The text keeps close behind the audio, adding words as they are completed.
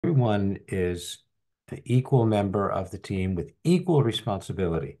everyone is an equal member of the team with equal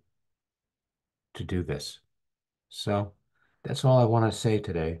responsibility to do this. So that's all I want to say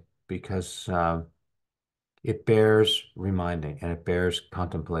today because it bears reminding and it bears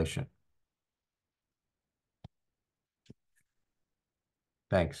contemplation.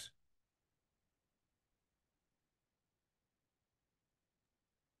 Thanks.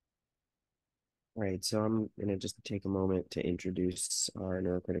 All right, so I'm going to just take a moment to introduce our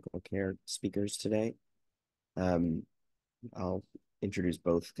neurocritical care speakers today. I'll introduce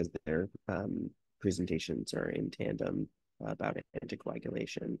both because their presentations are in tandem about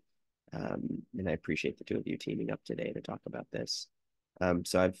anticoagulation. And I appreciate the two of you teaming up today to talk about this.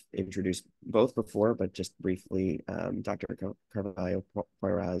 So I've introduced both before, but just briefly, Dr. Carvalho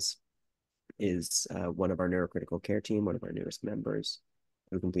Poyraz is one of our neurocritical care team, one of our newest members,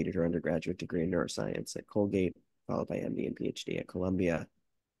 who completed her undergraduate degree in neuroscience at Colgate, followed by MD and PhD at Columbia,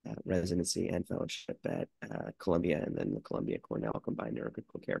 residency and fellowship at Columbia, and then the Columbia Cornell Combined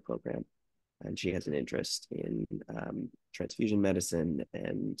Neurocritical Care Program. And she has an interest in transfusion medicine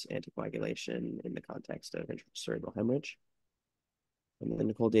and anticoagulation in the context of intracerebral hemorrhage. And then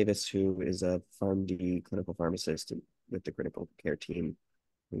Nicole Davis, who is a PharmD clinical pharmacist with the critical care team,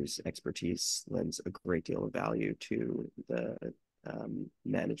 whose expertise lends a great deal of value to the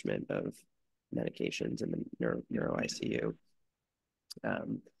management of medications in the neuro ICU.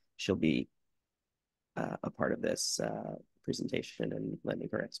 She'll be a part of this presentation and lending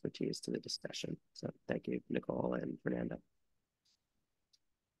her expertise to the discussion. So thank you, Nicole and Fernanda.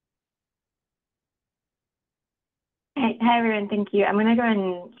 Hi, everyone. Thank you. I'm going to go ahead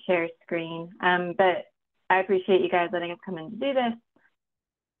and share screen, but I appreciate you guys letting us come in to do this.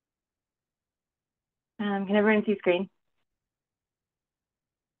 Can everyone see screen?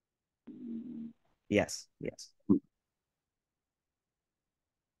 Yes, yes.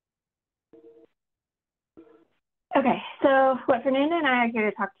 Okay, so what Fernanda and I are here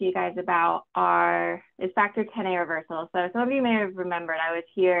to talk to you guys about is factor 10A reversal. So some of you may have remembered I was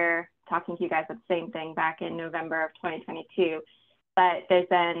here talking to you guys about the same thing back in November of 2022, but there's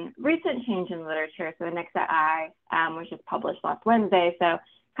been recent change in the literature. So the next I was just published last Wednesday. So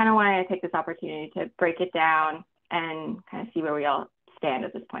kind of wanted to take this opportunity to break it down and kind of see where we all stand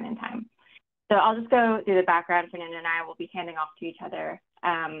at this point in time. So I'll just go through the background. Fernanda and I will be handing off to each other,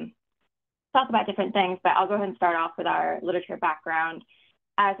 talk about different things, but I'll go ahead and start off with our literature background.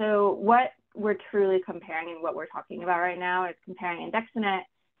 So what we're truly comparing and what we're talking about right now is comparing Andexanet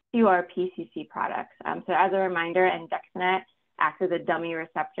to our PCC products. So as a reminder, Andexanet acts as a dummy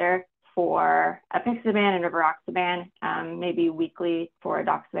receptor for apixaban and rivaroxaban, maybe weekly for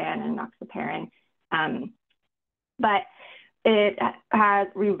edoxaban and enoxaparin. But it has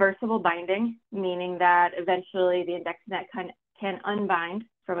reversible binding, meaning that eventually the Andexanet can unbind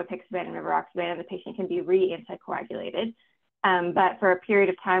from apixaban and rivaroxaban, and the patient can be re-anticoagulated. But for a period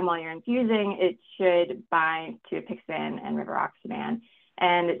of time while you're infusing, it should bind to apixaban and rivaroxaban.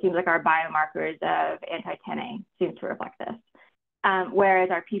 And it seems like our biomarkers of anti-10A seem to reflect this.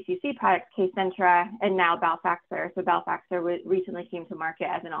 Whereas our PCC products, Kcentra and now Balfaxar, so Balfaxar recently came to market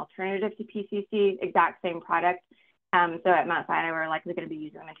as an alternative to PCC, exact same product. So at Mount Sinai, we're likely going to be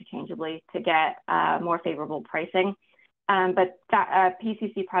using them interchangeably to get more favorable pricing. But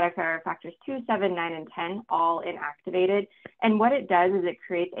PCC products are factors 2, 7, 9, and 10, all inactivated. And what it does is it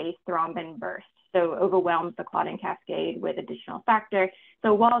creates a thrombin burst. So overwhelms the clotting cascade with additional factor.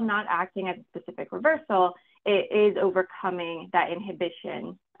 So while not acting as a specific reversal, it is overcoming that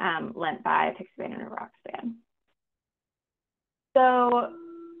inhibition lent by apixaban and rivaroxaban. So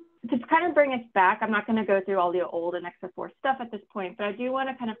to kind of bring us back, I'm not going to go through all the old Annexa-4 stuff at this point, but I do want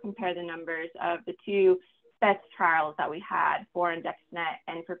to kind of compare the numbers of the two best trials that we had for Andexanet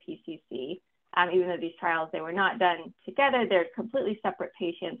and for PCC. Even though these trials, they were not done together, they're completely separate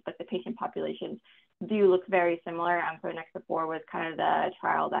patients, but the patient populations do look very similar. So Annexa-4 was kind of the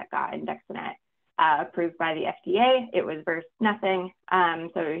trial that got Andexanet approved by the FDA. It was versus nothing. So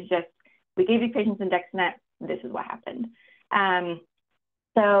it was just, we gave these patients Andexanet, this is what happened.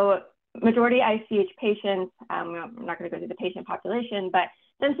 So majority ICH patients, I'm not going to go through the patient population, but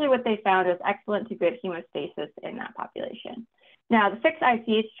essentially what they found was excellent to good hemostasis in that population. Now, the fixed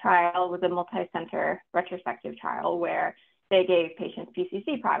ICH trial was a multi-center retrospective trial where they gave patients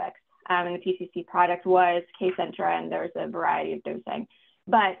PCC products. And the PCC product was Kcentra, and there was a variety of dosing.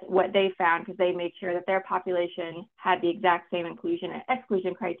 But what they found, because they made sure that their population had the exact same inclusion and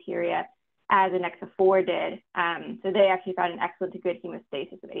exclusion criteria as Annexa-4 did. So they actually found an excellent to good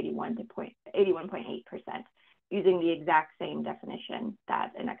hemostasis of 81.8%, using the exact same definition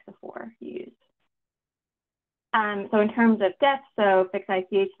that Annexa-4 used. So in terms of deaths, so fixed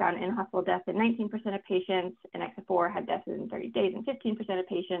ICH found in-hospital deaths in 19% of patients, and Nexa-4 had deaths in 30 days in 15% of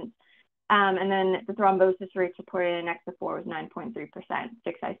patients. And then the thrombosis rates reported in Nexa-4 was 9.3%.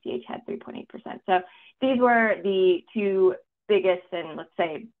 Fixed ICH had 3.8%. So these were the two biggest and, let's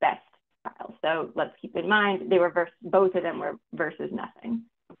say, best trials. So let's keep in mind they were both of them were versus nothing.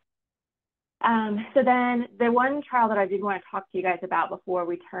 So then the one trial that I did want to talk to you guys about before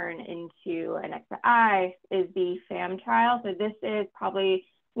we turn into an XI is the FAM trial. So this is probably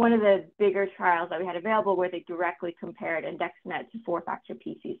one of the bigger trials that we had available where they directly compared Andexanet to 4-factor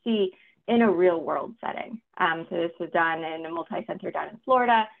PCC in a real world setting. So this was done in a multi-center down in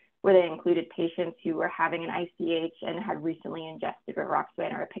Florida, where they included patients who were having an ICH and had recently ingested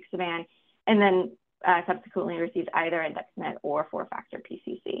rivaroxaban or apixaban, and then subsequently received either Andexanet or 4-factor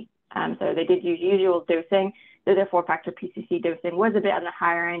PCC. So they did use usual dosing, so their 4-factor PCC dosing was a bit on the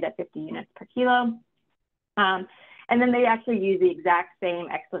higher end at 50 units per kilo. And then they actually use the exact same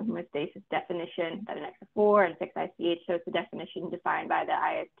excellent hemostasis definition that an Nexa-4 and fixed ICH, so it's the definition defined by the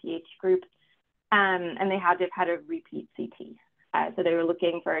ISTH group. And they had to have had a repeat CT. So they were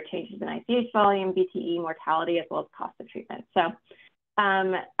looking for changes in ICH volume, VTE, mortality, as well as cost of treatment. So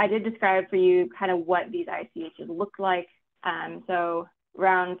I did describe for you kind of what these ICHs look like. So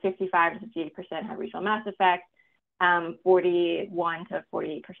around 55 to 58% had regional mass effect. 41 to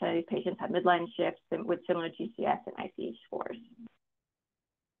 48% of these patients had midline shifts with similar GCS and ICH scores.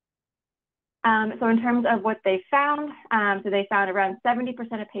 So in terms of what they found, so they found around 70%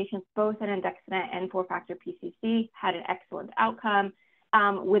 of patients, both in Andexanet and 4-factor PCC, had an excellent outcome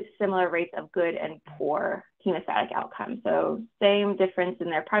with similar rates of good and poor hemostatic outcome. So same difference in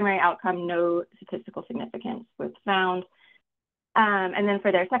their primary outcome, no statistical significance was found. And then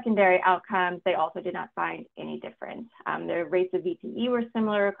for their secondary outcomes, they also did not find any difference. Their rates of VTE were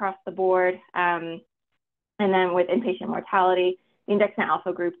similar across the board. And then with inpatient mortality, the Andexanet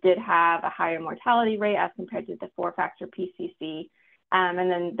alpha group did have a higher mortality rate as compared to the 4-factor PCC. And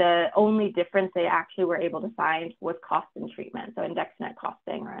then the only difference they actually were able to find was cost and treatment. So Andexanet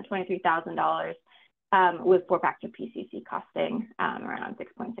costing around $23,000, with 4-factor PCC costing around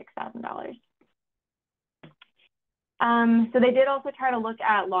 $6,600. So they did also try to look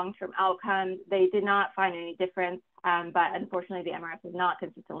at long-term outcomes. They did not find any difference, but unfortunately the MRS was not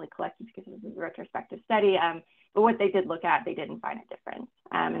consistently collected because this is a retrospective study. But what they did look at, they didn't find a difference.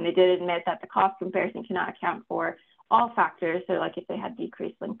 And they did admit that the cost comparison cannot account for all factors. So like if they had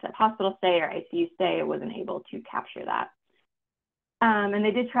decreased length of hospital stay or ICU stay, it wasn't able to capture that. And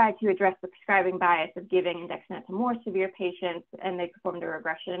they did try to address the prescribing bias of giving Andexanet to more severe patients, and they performed a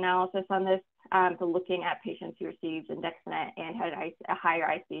regression analysis on this, so looking at patients who received Andexanet and had a higher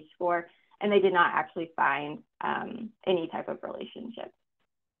ICH score, and they did not actually find any type of relationship.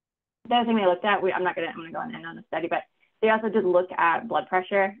 The other thing they looked at, I'm going to go on and on the study, but they also did look at blood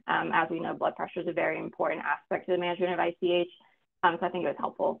pressure. As we know, blood pressure is a very important aspect of the management of ICH, so I think it was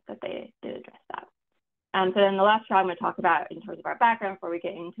helpful that they did address that. So then the last trial I'm going to talk about in terms of our background before we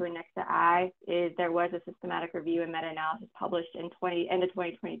get into an XI is there was a systematic review and meta-analysis published in end of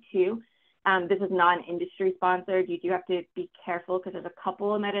 2022. This is non-industry sponsored. You do have to be careful because there's a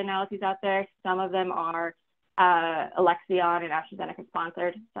couple of meta-analyses out there. Some of them are Alexion and AstraZeneca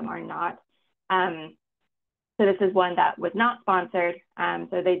sponsored, some are not. So this is one that was not sponsored.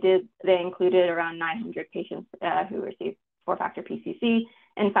 So they included around 900 patients who received 4-factor PCC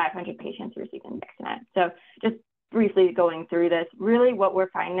and 500 patients who received Andexanet. So just briefly going through this, really what we're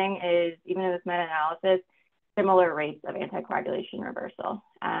finding is, even in this meta-analysis, similar rates of anticoagulation reversal.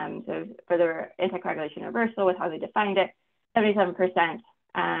 So for the anticoagulation reversal, with how they defined it, 77%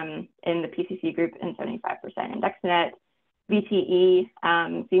 in the PCC group and 75% in Andexanet.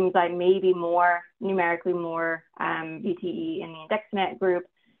 VTE seems like maybe numerically more VTE in the Andexanet group.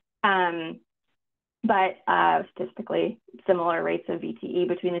 But statistically similar rates of VTE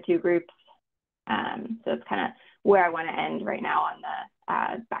between the two groups. So it's kind of where I want to end right now on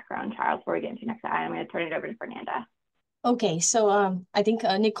the background trial before we get into next. I'm going to turn it over to Fernanda. Okay, so I think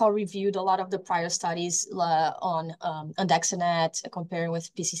Nicole reviewed a lot of the prior studies on Andexanet comparing with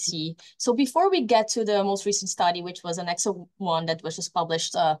PCC. So before we get to the most recent study, which was an Nexa-1 that was just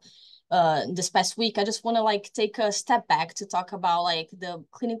published this past week, I just want to take a step back to talk about the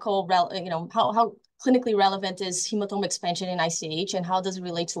clinical, how clinically relevant is hematoma expansion in ICH and how does it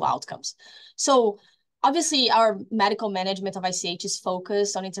relate to outcomes. So obviously our medical management of ICH is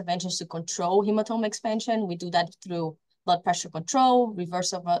focused on interventions to control hematoma expansion. We do that through blood pressure control,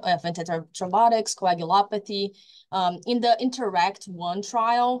 reversal of antithrombotics, coagulopathy. In the INTERACT-1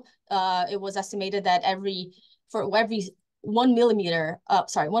 trial, it was estimated that for every 1 milliliter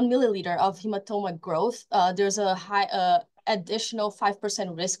of hematoma growth, there's a high additional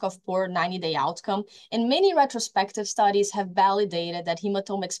 5% risk of poor 90-day outcome. And many retrospective studies have validated that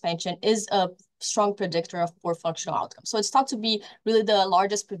hematoma expansion is a strong predictor of poor functional outcomes. So it's thought to be really the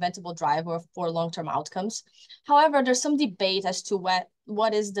largest preventable driver of poor long-term outcomes. However, there's some debate as to what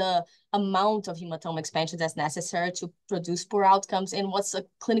is the amount of hematoma expansion that's necessary to produce poor outcomes and what's a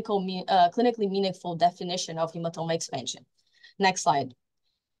clinically meaningful definition of hematoma expansion. Next slide.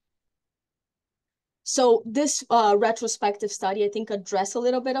 So this retrospective study, I think, addressed a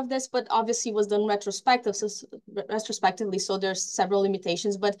little bit of this, but obviously was done retrospectively, so there's several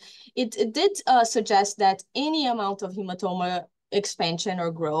limitations. But it did suggest that any amount of hematoma expansion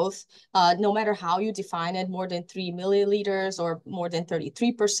or growth, no matter how you define it, more than 3 milliliters or more than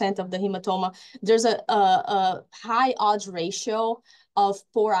 33% of the hematoma, there's a high odds ratio of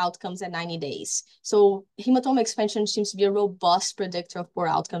poor outcomes at 90 days. So hematoma expansion seems to be a robust predictor of poor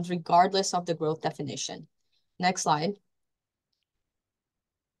outcomes, regardless of the growth definition. Next slide.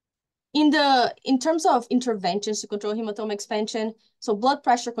 In terms of interventions to control hematoma expansion, so blood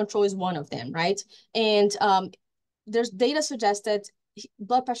pressure control is one of them, right? And there's data suggests that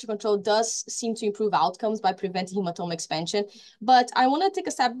blood pressure control does seem to improve outcomes by preventing hematoma expansion. But I want to take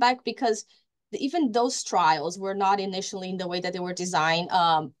a step back because even those trials were not initially in the way that they were designed,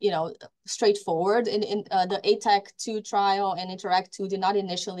 straightforward. In the ATAC-2 trial and INTERACT-2 did not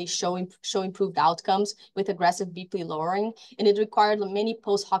initially show improved outcomes with aggressive BP lowering, and it required many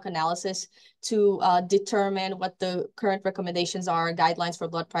post-hoc analysis to determine what the current recommendations are, guidelines for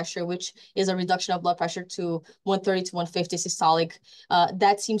blood pressure, which is a reduction of blood pressure to 130 to 150 systolic.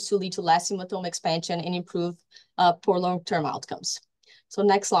 That seems to lead to less hematoma expansion and improve poor long-term outcomes. So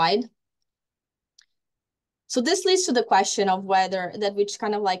next slide. So this leads to the question of whether that, which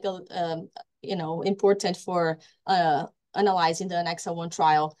kind of like important for analyzing the ANNEXA-1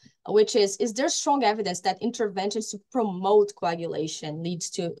 trial, which is there strong evidence that interventions to promote coagulation leads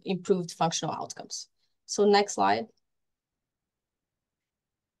to improved functional outcomes? So next slide.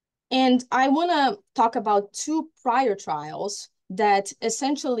 And I want to talk about two prior trials that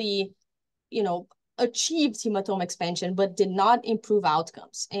essentially, achieved hematoma expansion, but did not improve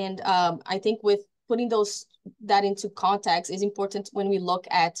outcomes. And I think with putting that into context is important when we look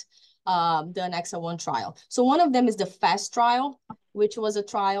at the ANNEXA-1 trial. So one of them is the FAST trial, which was a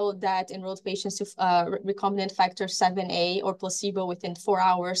trial that enrolled patients to recombinant factor 7A or placebo within 4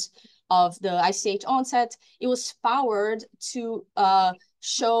 hours of the ICH onset. It was powered to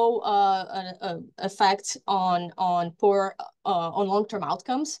show an effect on long-term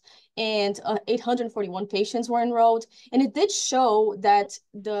outcomes, and 841 patients were enrolled. And it did show that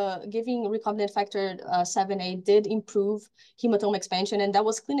giving recombinant factor 7A did improve hematoma expansion, and that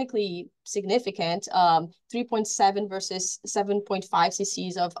was clinically significant, 3.7 versus 7.5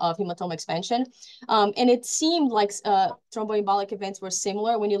 cc's of hematoma expansion. And it seemed like thromboembolic events were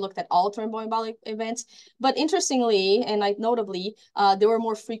similar when you looked at all thromboembolic events. But interestingly, and like notably, there were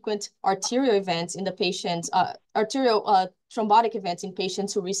more frequent arterial events in the patients, thrombotic events in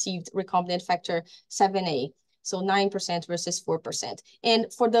patients who received recombinant factor 7A. So 9% versus 4%.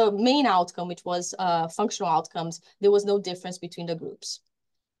 And for the main outcome, which was functional outcomes, there was no difference between the groups.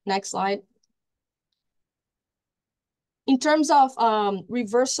 Next slide. In terms of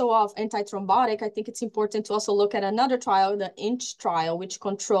reversal of antithrombotic, I think it's important to also look at another trial, the INCH trial, which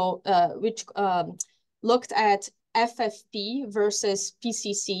looked at FFP versus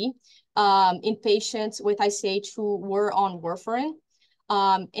PCC in patients with ICH who were on warfarin.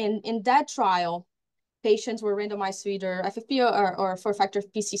 And in that trial, patients were randomized to either FFP or for factor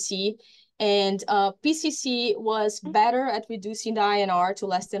PCC. And PCC was better at reducing the INR to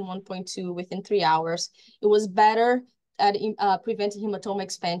less than 1.2 within 3 hours. It was better at preventing hematoma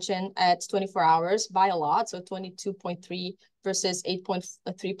expansion at 24 hours by a lot, so 22.3 versus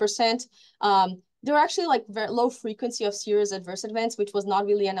 8.3%. There were actually like very low frequency of serious adverse events, which was not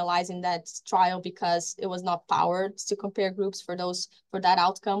really analyzed in that trial because it was not powered to compare groups for that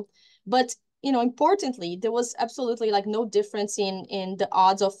outcome. But importantly, there was absolutely like no difference in the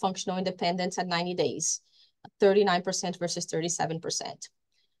odds of functional independence at 90 days, 39% versus 37%.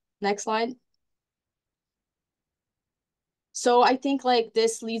 Next slide. So I think like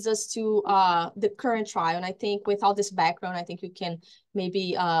this leads us to the current trial. And I think with all this background, I think you can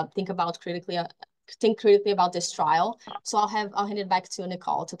maybe think critically about this trial. So I'll hand it back to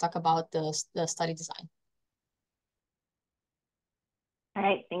Nicole to talk about the study design. All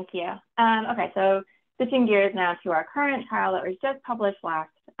right, thank you. Okay, so switching gears now to our current trial that was just published last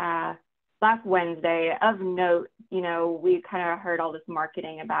Wednesday. Of note, we kind of heard all this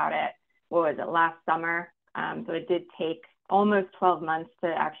marketing about it. What was it, last summer? So it did take almost 12 months to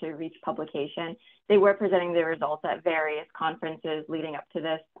actually reach publication. They were presenting the results at various conferences leading up to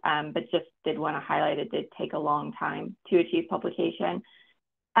this, but just did want to highlight it did take a long time to achieve publication.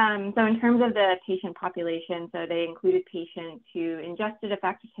 So in terms of the patient population, so they included patients who ingested a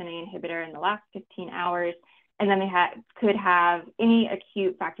factor Xa inhibitor in the last 15 hours, and then they could have any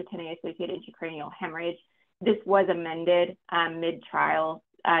acute factor Xa associated intracranial hemorrhage. This was amended mid-trial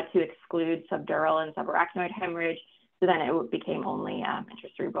to exclude subdural and subarachnoid hemorrhage. So then it became only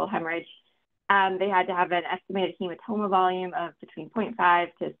intracerebral hemorrhage. They had to have an estimated hematoma volume of between 0.5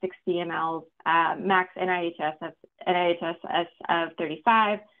 to 60 mL, max NIHSS of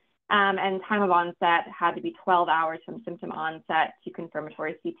 35, and time of onset had to be 12 hours from symptom onset to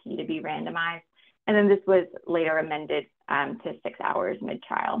confirmatory CT to be randomized. And then this was later amended to 6 hours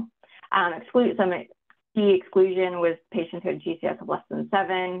mid-trial. Some key exclusion was patients who had GCS of less than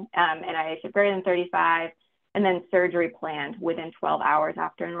 7, NIH of greater than 35, and then surgery planned within 12 hours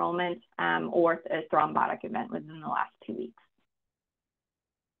after enrollment, or a thrombotic event within the last 2 weeks.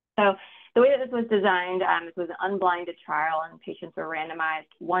 So the way that this was designed, this was an unblinded trial, and patients were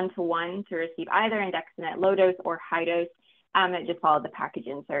randomized 1-to-1 to receive either andexanet low dose or high dose. It just followed the package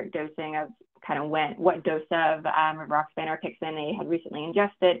insert dosing of kind of what dose of rivaroxaban or Pixin they had recently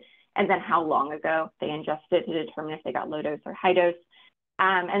ingested, and then how long ago they ingested to determine if they got low dose or high dose,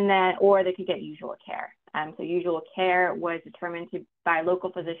 or they could get usual care. So usual care was determined by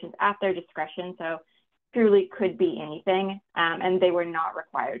local physicians at their discretion, so truly could be anything, and they were not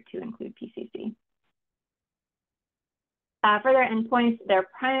required to include PCC. For their endpoints, their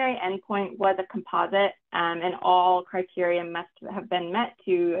primary endpoint was a composite, and all criteria must have been met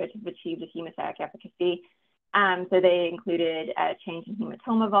to achieve the hemostatic efficacy. So they included a change in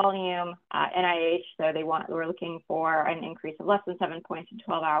hematoma volume, NIH, so they were looking for an increase of less than 7 points in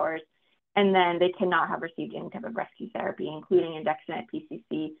 12 hours. And then they cannot have received any type of rescue therapy, including andexanet,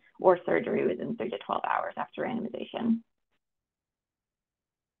 PCC, or surgery within 3 to 12 hours after randomization.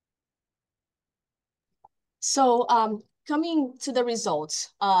 So coming to the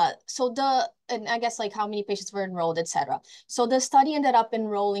results, and I guess like how many patients were enrolled, et cetera. So the study ended up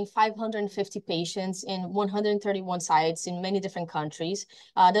enrolling 550 patients in 131 sites in many different countries.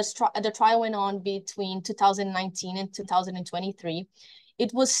 The trial went on between 2019 and 2023.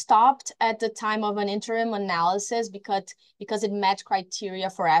 It was stopped at the time of an interim analysis because it met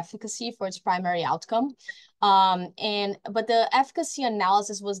criteria for efficacy for its primary outcome. But the efficacy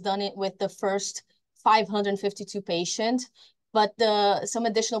analysis was done with the first 552 patients, but some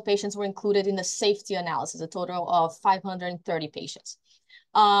additional patients were included in the safety analysis, a total of 530 patients.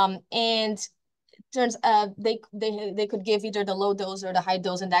 And turns they could give either the low dose or the high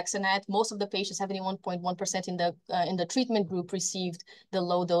dose andexanet. Most of the patients, 71.1% in the treatment group, received the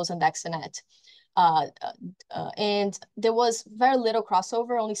low dose andexanet. And there was very little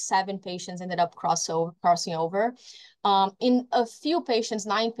crossover. Only 7 patients ended up crossing over. In a few patients,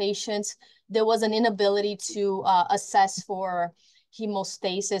 9 patients, there was an inability to assess for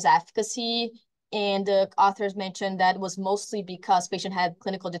hemostasis efficacy. And the authors mentioned that was mostly because patient had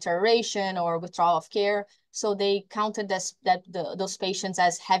clinical deterioration or withdrawal of care. So they counted those patients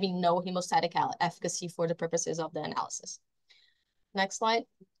as having no hemostatic efficacy for the purposes of the analysis. Next slide.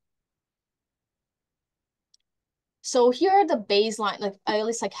 So here are the baseline, like at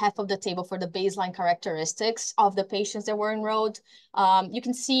least like half of the table for the baseline characteristics of the patients that were enrolled. You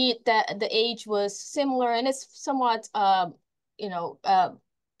can see that the age was similar, and it's somewhat,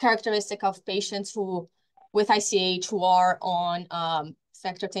 characteristic of patients with ICH who are on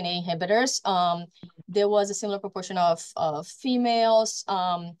factor Xa inhibitors. There was a similar proportion of females.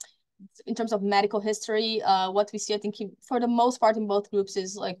 In terms of medical history, what we see, I think, for the most part in both groups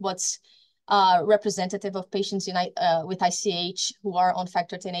is like what's representative of patients with ICH who are on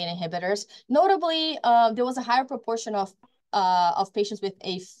factor Xa inhibitors. Notably, there was a higher proportion of patients with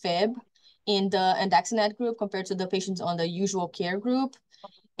AFib in the andexanet group compared to the patients on the usual care group.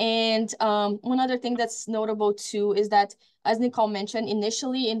 And one other thing that's notable too is that, as Nicole mentioned,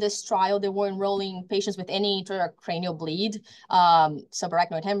 initially in this trial, they were enrolling patients with any intracranial bleed,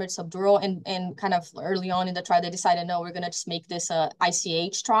 subarachnoid hemorrhage, subdural, and kind of early on in the trial, they decided, no, we're going to just make this a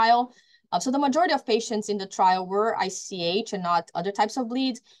ICH trial. So the majority of patients in the trial were ICH and not other types of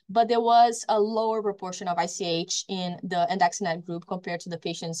bleeds, but there was a lower proportion of ICH in the andexanet group compared to the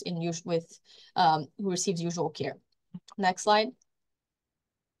patients who received usual care. Next slide.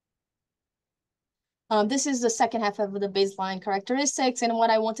 This is the second half of the baseline characteristics. And what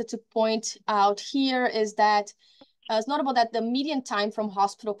I wanted to point out here is that it's notable that the median time from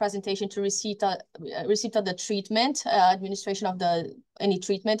hospital presentation to receipt of the treatment, administration of any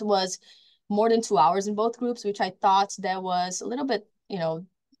treatment, was more than 2 hours in both groups, which I thought that was a little bit,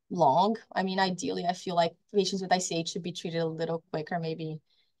 long. I mean, ideally, I feel like patients with ICH should be treated a little quicker, maybe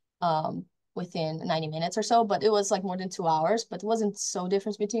within 90 minutes or so, but it was like more than 2 hours, but it wasn't so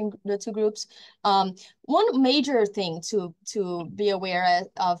different between the two groups. One major thing to be aware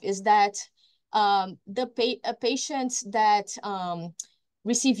of is that patients that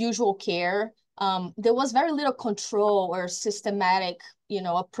receive usual care, there was very little control or systematic,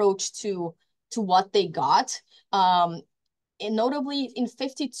 approach to what they got. And notably, in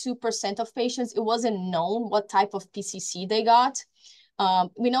 52% of patients, it wasn't known what type of PCC they got.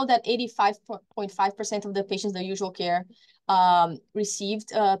 We know that 85.5% of the patients, the usual care, received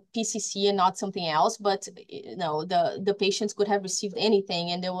PCC and not something else, but the patients could have received anything,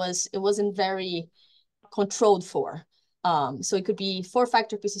 and it wasn't very controlled for. So it could be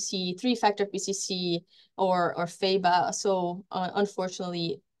 4-factor PCC, 3-factor PCC, or FABA. So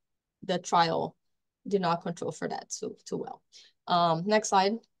unfortunately, the trial did not control for that too well. Next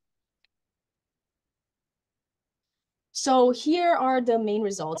slide. So here are the main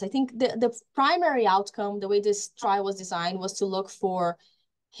results. I think the primary outcome, the way this trial was designed, was to look for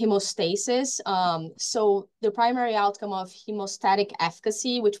hemostasis. So the primary outcome of hemostatic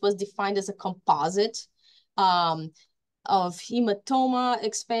efficacy, which was defined as a composite of hematoma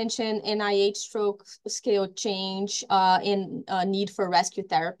expansion, NIH stroke scale change, and need for rescue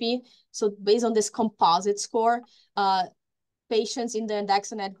therapy. So based on this composite score, patients in the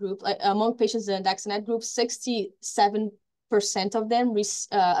andexanet group, among patients in the andexanet group, 67% of them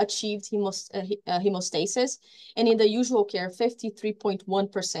achieved hemostasis. And in the usual care,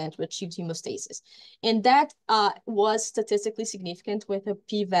 53.1% achieved hemostasis. And that was statistically significant with a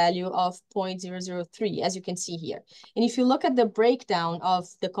p-value of 0.003, as you can see here. And if you look at the breakdown of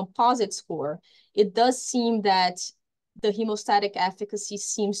the composite score, it does seem that the hemostatic efficacy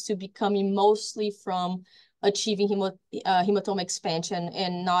seems to be coming mostly from achieving hematoma expansion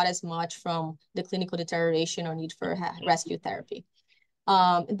and not as much from the clinical deterioration or need for rescue therapy.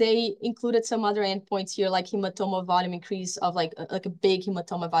 They included some other endpoints here, like hematoma volume increase of like a big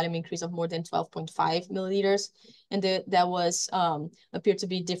hematoma volume increase of more than 12.5 milliliters. And that was appeared to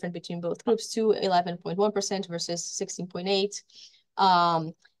be different between both groups too, 11.1% versus 16.8.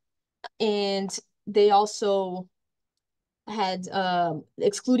 And they also had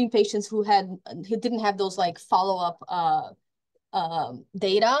excluding patients who didn't have those like follow-up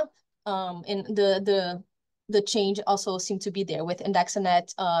data, and the change also seemed to be there with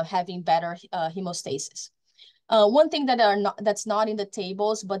andexanet having better hemostasis. One thing that's not in the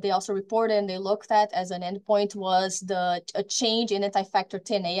tables, but they also reported and they looked at as an endpoint was a change in anti-factor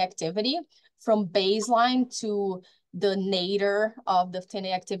 10A activity from baseline to the nadir of the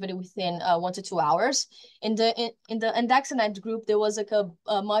 10A activity within 1 to 2 hours. In the andexanet group, there was like a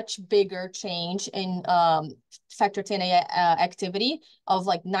much bigger change in factor 10A activity of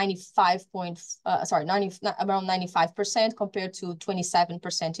like around 95% compared to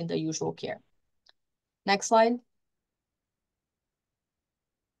 27% in the usual care. Next slide.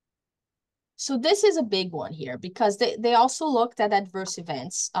 So this is a big one here because they also looked at adverse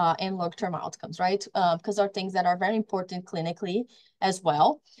events and long-term outcomes, right? Because are things that are very important clinically as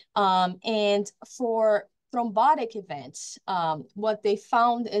well. And for thrombotic events, what they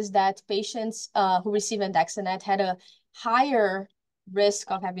found is that patients who receive andexanet had a higher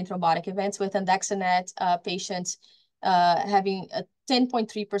risk of having thrombotic events, with andexanet patients having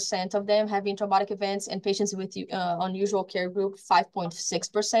 10.3% of them having thrombotic events, and patients with unusual care group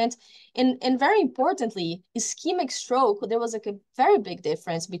 5.6%. And very importantly, ischemic stroke, there was like a very big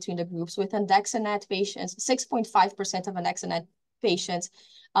difference between the groups, with andexanet patients, 6.5% of andexanet patients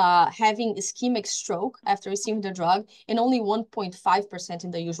having ischemic stroke after receiving the drug, and only 1.5%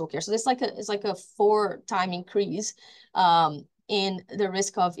 in the usual care. So it's like a 4-time increase in the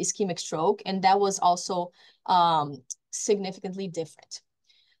risk of ischemic stroke, and that was also significantly different.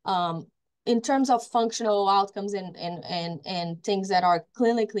 In terms of functional outcomes and things that are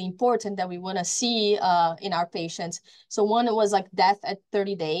clinically important that we want to see in our patients. So one was like death at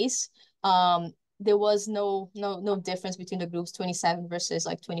 30 days. There was no difference between the groups, 27 versus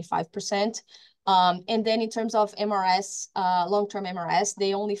like 25%. And then in terms of MRS, long-term MRS,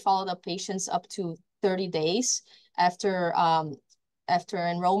 they only followed up patients up to 30 days after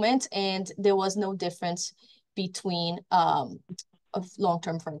enrollment, and there was no difference between of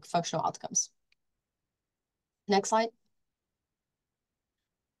long-term functional outcomes. Next slide.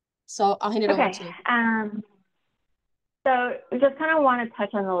 So I'll hand it over to you. So we just kind of want to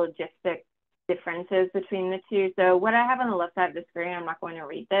touch on the logistic differences between the two. So what I have on the left side of the screen, I'm not going to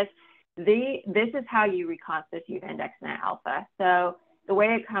read this. This is how you reconstitute andexanet alpha. So the way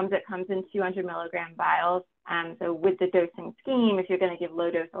it comes in 200 milligram vials. So with the dosing scheme, if you're going to give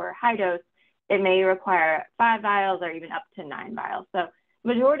low dose or high dose, it may require 5 vials or even up to 9 vials. So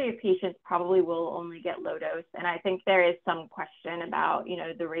majority of patients probably will only get low dose. And I think there is some question about, you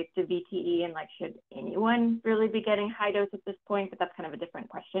know, the rates of VTE and like, should anyone really be getting high dose at this point? But that's kind of a different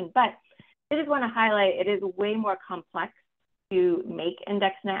question. But I just want to highlight, it is way more complex to make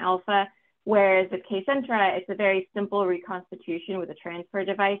Andexanet alpha, whereas with Kcentra, it's a very simple reconstitution with a transfer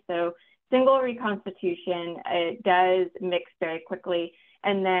device. So single reconstitution, it does mix very quickly.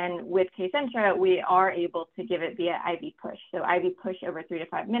 And then with Kcentra, we are able to give it via IV push. So IV push over 3 to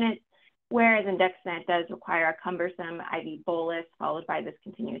 5 minutes, whereas Andexanet does require a cumbersome IV bolus followed by this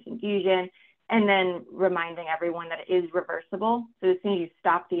continuous infusion. And then reminding everyone that it is reversible. So as soon as you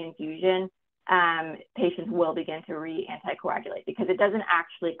stop the infusion, patients will begin to re-anticoagulate because it doesn't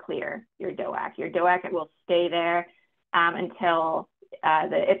actually clear your DOAC. Your DOAC will stay there until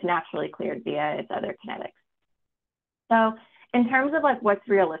it's naturally cleared via its other kinetics. So in terms of like what's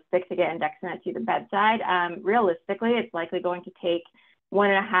realistic to get Andexanet to the bedside, realistically, it's likely going to take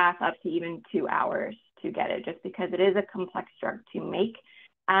 1.5 up to even 2 hours to get it, just because it is a complex drug to make.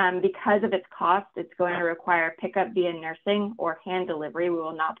 Because of its cost, it's going to require pickup via nursing or hand delivery. We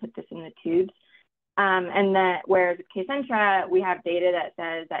will not put this in the tubes. And then, whereas with Kcentra, we have data that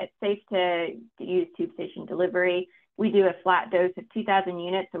says that it's safe to use tube station delivery. We do a flat dose of 2,000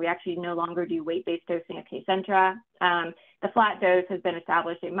 units, so we actually no longer do weight-based dosing of Kcentra. The flat dose has been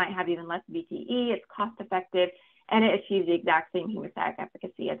established. It might have even less VTE. It's cost-effective, and it achieves the exact same hemostatic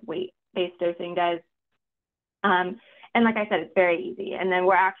efficacy as weight-based dosing does. And like I said, it's very easy. And then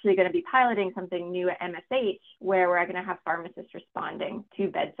we're actually going to be piloting something new at MSH where we're going to have pharmacists responding to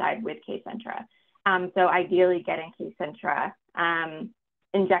bedside with Kcentra. So ideally getting Kcentra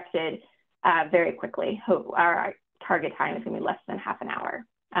injected very quickly. Our target time is going to be less than half an hour.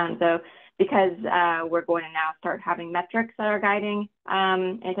 So because we're going to now start having metrics that are guiding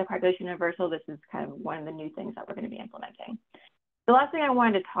anticoagulation reversal, this is kind of one of the new things that we're going to be implementing. The last thing I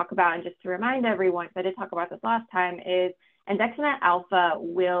wanted to talk about, and just to remind everyone, because I did talk about this last time, is Andexanet alpha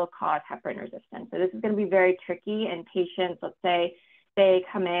will cause heparin resistance. So this is going to be very tricky in patients. Let's say they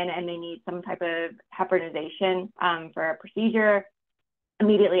come in and they need some type of heparinization for a procedure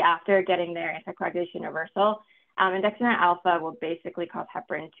immediately after getting their anticoagulation reversal. Andexanet alpha will basically cause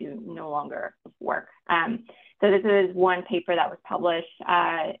heparin to no longer work. So this is one paper that was published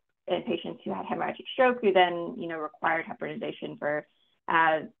in patients who had hemorrhagic stroke who then, required heparinization for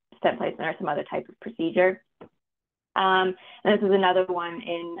stent placement or some other type of procedure. And this is another one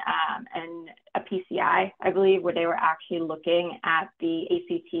in a PCI, I believe, where they were actually looking at the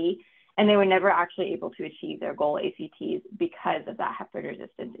ACT, and they were never actually able to achieve their goal ACTs because of that heparin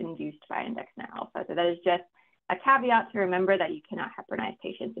resistance induced by Andexanet alpha. So that is just a caveat to remember that you cannot heparinize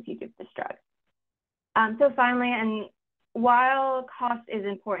patients if you give this drug. So finally, and while cost is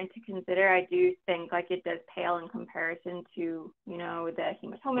important to consider, I do think it does pale in comparison to, the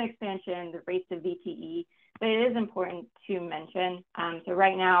hematoma expansion, the rates of VTE, but it is important to mention. So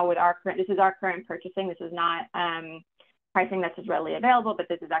right now with this is our current purchasing. This is not pricing that's just readily available, but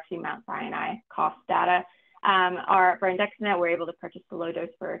this is actually Mount Sinai cost data. For Andexanet, we're able to purchase the low dose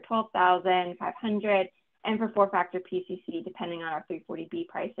for $12,500. And for 4-factor PCC, depending on our 340B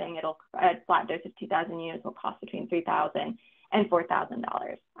pricing, a flat dose of 2,000 units will cost between $3,000 and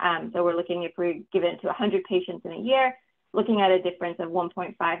 $4,000. So we're looking, if we give it to 100 patients in a year, looking at a difference of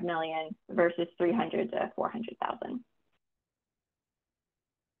 1.5 million versus 300 to 400,000.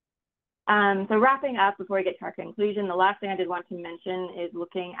 So wrapping up before we get to our conclusion, the last thing I did want to mention is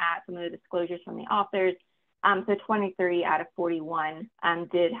looking at some of the disclosures from the authors. So 23 out of 41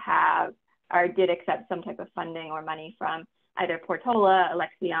 did accept some type of funding or money from either Portola,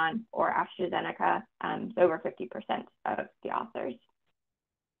 Alexion, or AstraZeneca, so over 50% of the authors.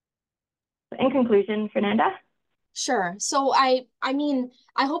 In conclusion, Fernanda? Sure. So I mean,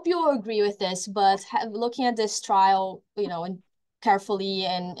 I hope you will agree with this, but looking at this trial, and carefully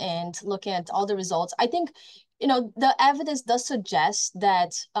and looking at all the results, I think, the evidence does suggest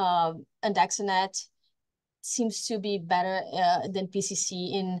that Andexanet seems to be better than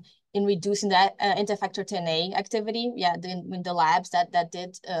PCC in reducing that anti-factor 10A activity. Yeah, in the labs that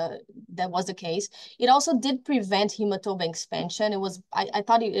was the case. It also did prevent hematoma expansion. I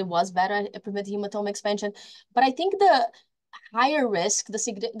thought it was better at preventing hematoma expansion, but I think the higher risk,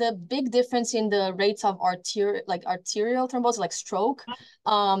 the big difference in the rates of arterial thrombosis, like stroke,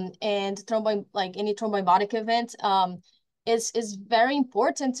 and any thromboembolic event, is very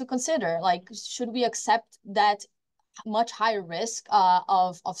important to consider. Should we accept that much higher risk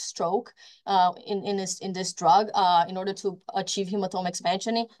of stroke in this drug in order to achieve hematoma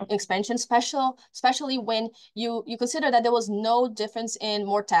expansion, especially when you consider that there was no difference in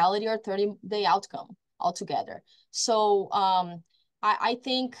mortality or 30-day outcome altogether. So I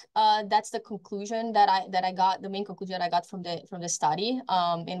think that's the conclusion that I got, the main conclusion that I got from the study,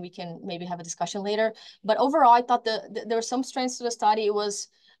 and we can maybe have a discussion later. But overall, I thought there were some strengths to the study. It was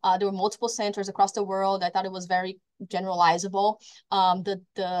there were multiple centers across the world. I thought it was very generalizable.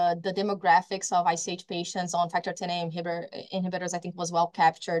 The demographics of ICH patients on factor Xa inhibitors, I think, was well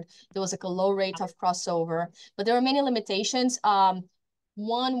captured. There was like a low rate of crossover, but there were many limitations.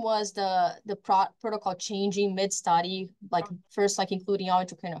 One was the protocol changing mid-study, like first like including all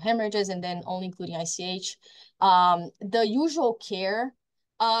intracranial hemorrhages and then only including ICH. The usual care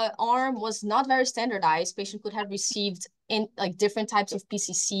arm was not very standardized. Patient could have received in like different types of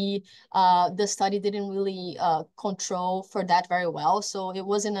PCC. The study didn't really control for that very well, so it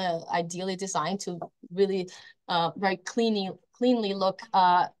wasn't ideally designed to really very cleanly look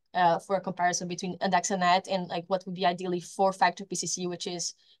for a comparison between andexanet and like what would be ideally 4-factor PCC, which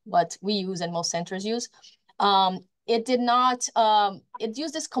is what we use and most centers use. It did not, it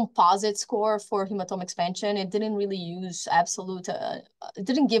used this composite score for hematoma expansion. It didn't really use absolute, it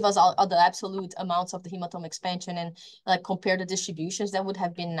didn't give us all the absolute amounts of the hematoma expansion and like compare the distributions. That would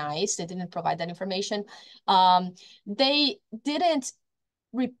have been nice. They didn't provide that information. They didn't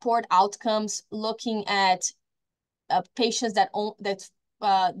report outcomes looking at patients that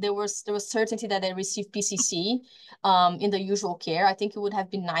there was certainty that they received PCC in the usual care. I think it would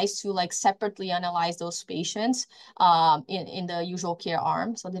have been nice to like separately analyze those patients in the usual care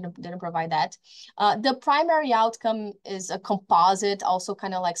arm. So they didn't provide that. The primary outcome is a composite, also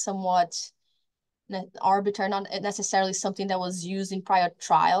kind of like somewhat arbitrary, not necessarily something that was used in prior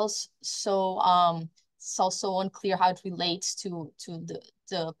trials. So it's also unclear how it relates to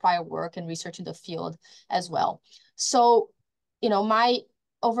the prior work and research in the field as well. So, you know, my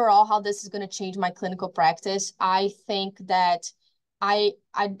overall, how this is going to change my clinical practice, I think that I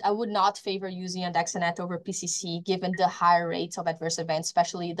would not favor using andexanet over PCC given the higher rates of adverse events,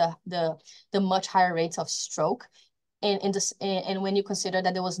 especially the much higher rates of stroke, and when you consider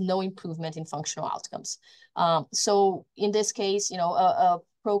that there was no improvement in functional outcomes. So in this case, you know, a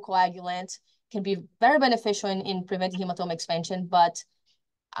procoagulant can be very beneficial in preventing hematoma expansion, but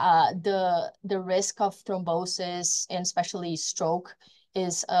the risk of thrombosis and especially stroke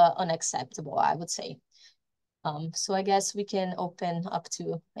is unacceptable, I would say. So I guess we can open up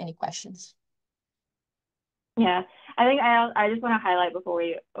to any questions. Yeah, I think I just want to highlight before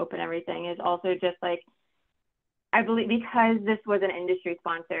we open everything is also just like, I believe because this was an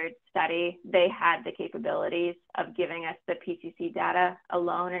industry-sponsored study, they had the capabilities of giving us the PCC data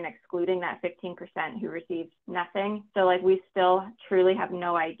alone and excluding that 15% who received nothing. So like we still truly have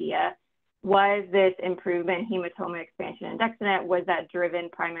no idea. Was this improvement in hematoma expansion in andexanet, was that driven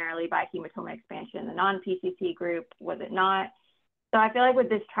primarily by hematoma expansion in the non-PCC group? Was it not? So I feel like with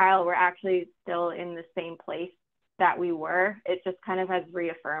this trial, we're actually still in the same place that we were. It just kind of has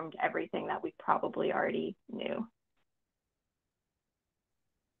reaffirmed everything that we probably already knew.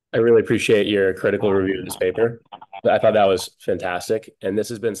 I really appreciate your critical review of this paper. I thought that was fantastic. And this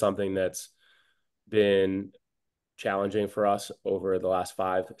has been something that's been challenging for us over the last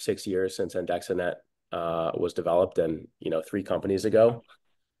 5-6 years since andexanet was developed, and 3 companies ago.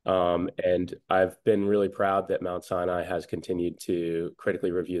 And I've been really proud that Mount Sinai has continued to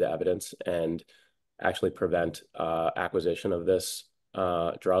critically review the evidence and actually prevent acquisition of this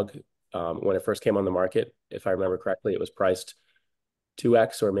drug. When it first came on the market, if I remember correctly, it was priced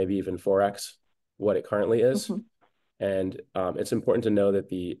 2x or maybe even 4x what it currently is. Mm-hmm. And it's important to know that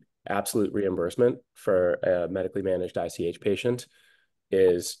the absolute reimbursement for a medically managed ICH patient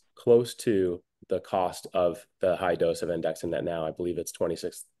is close to the cost of the high dose of andexanet now. I believe it's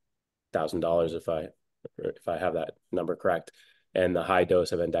 $26,000 if I have that number correct. And the high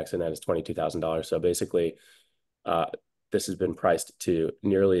dose of andexanet is $22,000. So basically, this has been priced to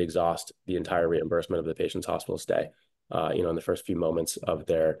nearly exhaust the entire reimbursement of the patient's hospital stay, in the first few moments of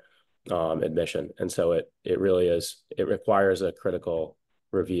their admission. And so it really is, it requires a critical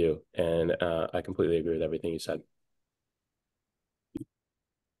review. And I completely agree with everything you said.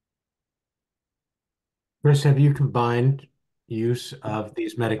 Chris, have you combined use of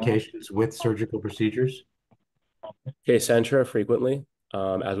these medications with surgical procedures? Kcentra frequently,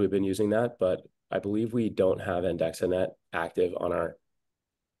 as we've been using that, but I believe we don't have andexanet active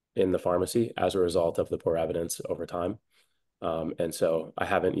in the pharmacy as a result of the poor evidence over time. And so I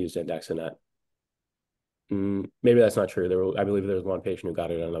haven't used andexanet. Maybe that's not true. I believe there was one patient who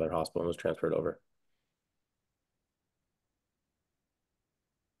got it at another hospital and was transferred over.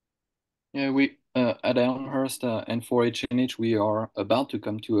 Yeah, we at Elmhurst and for H&H, we are about to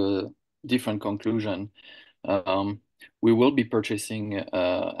come to a different conclusion. Um, we will be purchasing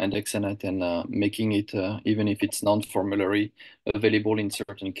andexanet and making it, even if it's non-formulary, available in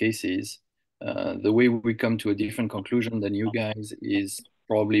certain cases. The way we come to a different conclusion than you guys is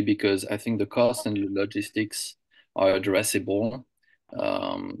probably because I think the cost and the logistics are addressable.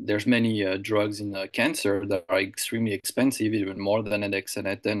 There's many drugs in cancer that are extremely expensive, even more than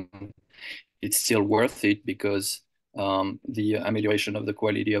andexanet, and it's still worth it because the amelioration of the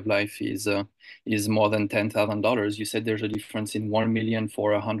quality of life is more than $10,000. You said there's a difference in 1 million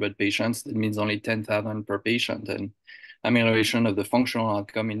for 100 patients. That means only 10,000 per patient. And amelioration of the functional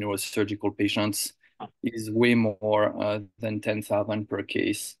outcome in neurosurgical patients is way more than 10,000 per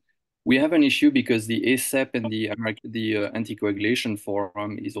case. We have an issue because the ACEP and the Anticoagulation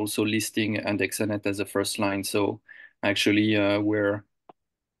Forum is also listing andexanet as a first line. So actually, we're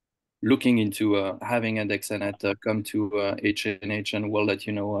looking into having andexanet come to H&H, and we'll let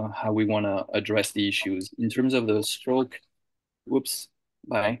you know how we want to address the issues. In terms of the stroke, whoops,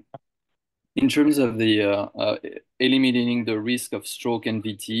 bye. In terms of the eliminating the risk of stroke and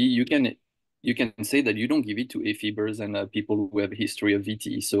VTE, you can say that you don't give it to AFibers and people who have a history of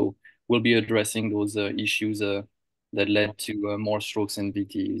VTE. So we'll be addressing those issues that led to more strokes and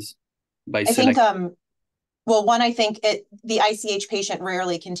VTEs by I think selecting. well, one, I think the ICH patient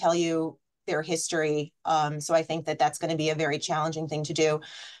rarely can tell you their history. So I think that that's going to be a very challenging thing to do.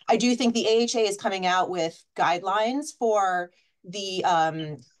 I do think the AHA is coming out with guidelines for the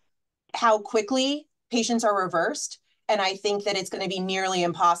how quickly patients are reversed. And I think that it's going to be nearly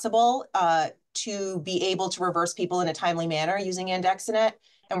impossible to be able to reverse people in a timely manner using andexanet.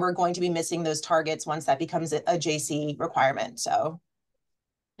 And we're going to be missing those targets once that becomes a JC requirement. So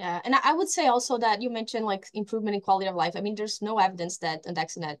Yeah, and I would say also that you mentioned like improvement in quality of life. I mean, there's no evidence that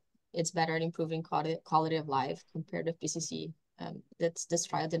andexanet it's better at improving quality of life compared to PCC. This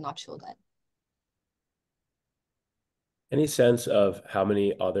trial did not show that. Any sense of how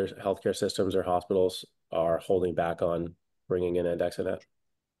many other healthcare systems or hospitals are holding back on bringing in andexanet?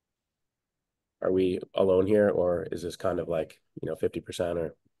 Are we alone here, or is this kind of like 50%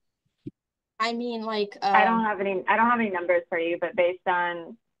 or? I mean, like I don't have any numbers for you, but based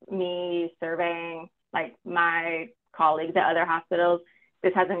on me surveying like my colleagues at other hospitals,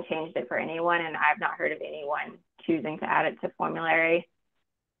 this hasn't changed it for anyone, and I've not heard of anyone choosing to add it to formulary.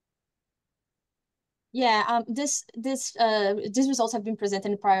 Yeah, these results have been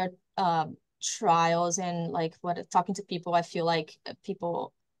presented in prior trials, and like talking to people, I feel like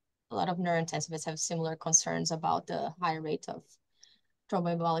a lot of neurointensivists have similar concerns about the high rate of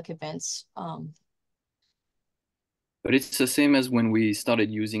thromboembolic events. But it's the same as when we started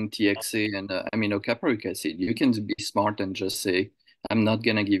using TXA and aminocaproic acid. You can be smart and just say, I'm not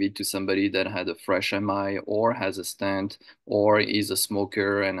going to give it to somebody that had a fresh MI or has a stent or is a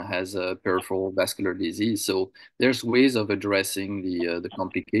smoker and has a peripheral vascular disease. So there's ways of addressing the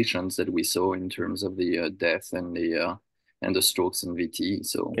complications that we saw in terms of the death and the strokes and VTE.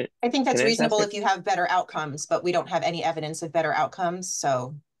 So I think that's Can I just ask reasonable if you have better outcomes, but we don't have any evidence of better outcomes.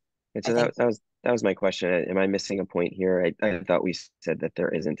 So So that was my question. Am I missing a point here? I thought we said that there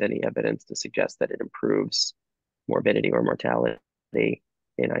isn't any evidence to suggest that it improves morbidity or mortality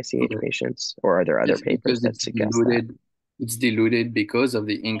in ICH patients, or are there other it's papers because that suggest that? it's diluted because of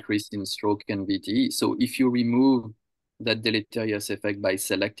the increase in stroke and VTE. So if you remove that deleterious effect by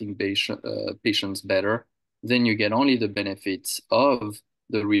selecting patients better, then you get only the benefits of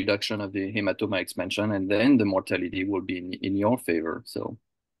the reduction of the hematoma expansion, and then the mortality will be in your favor. So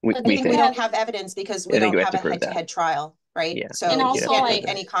We, I we think we think. don't have evidence because we I think don't we have have to a prove that. head-to-head trial, right? Yeah, So And you also, can't like- make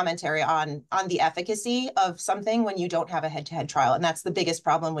any commentary on the efficacy of something when you don't have a head-to-head trial. And that's the biggest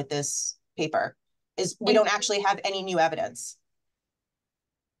problem with this paper, is we don't actually have any new evidence.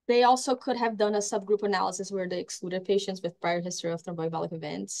 They also could have done a subgroup analysis where they excluded patients with prior history of thromboembolic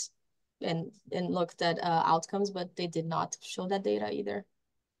events and looked at outcomes, but they did not show that data either.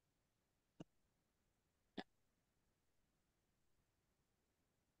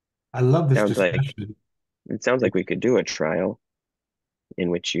 I love this Sounds like discussion. it sounds like we could do a trial in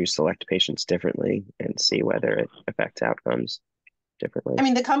which you select patients differently and see whether it affects outcomes differently. I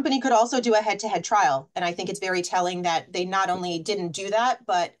mean, the company could also do a head-to-head trial. And I think it's very telling that they not only didn't do that,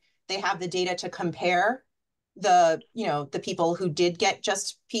 but they have the data to compare the people who did get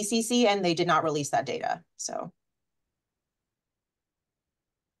just PCC, and they did not release that data. So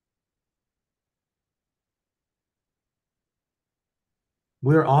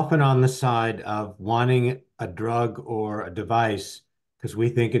We're often on the side of wanting a drug or a device because we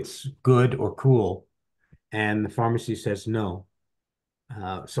think it's good or cool, and the pharmacy says no.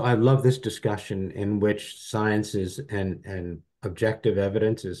 So I love this discussion in which science and objective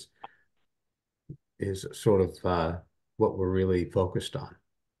evidence is sort of what we're really focused on.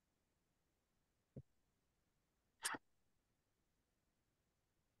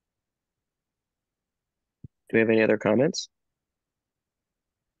 Do we have any other comments?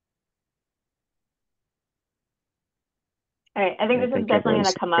 All right, I think this is definitely going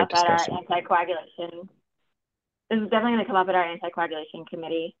to come up at our anticoagulation. This is definitely going to come up at our anticoagulation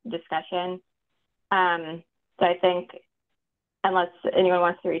committee discussion. So I think unless anyone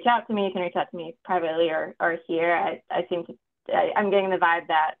wants to reach out to me, you can reach out to me privately or here. I'm getting the vibe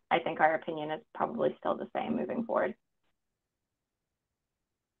that I think our opinion is probably still the same moving forward.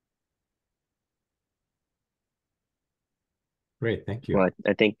 Great, thank you. Well,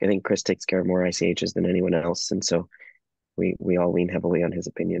 I think Chris takes care of more ICHs than anyone else, and so we all lean heavily on his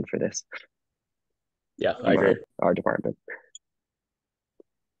opinion for this. Yeah, I agree. Our department.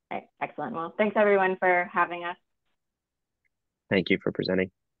 All right, excellent. Well, thanks everyone for having us. Thank you for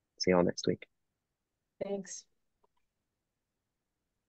presenting. See you all next week. Thanks.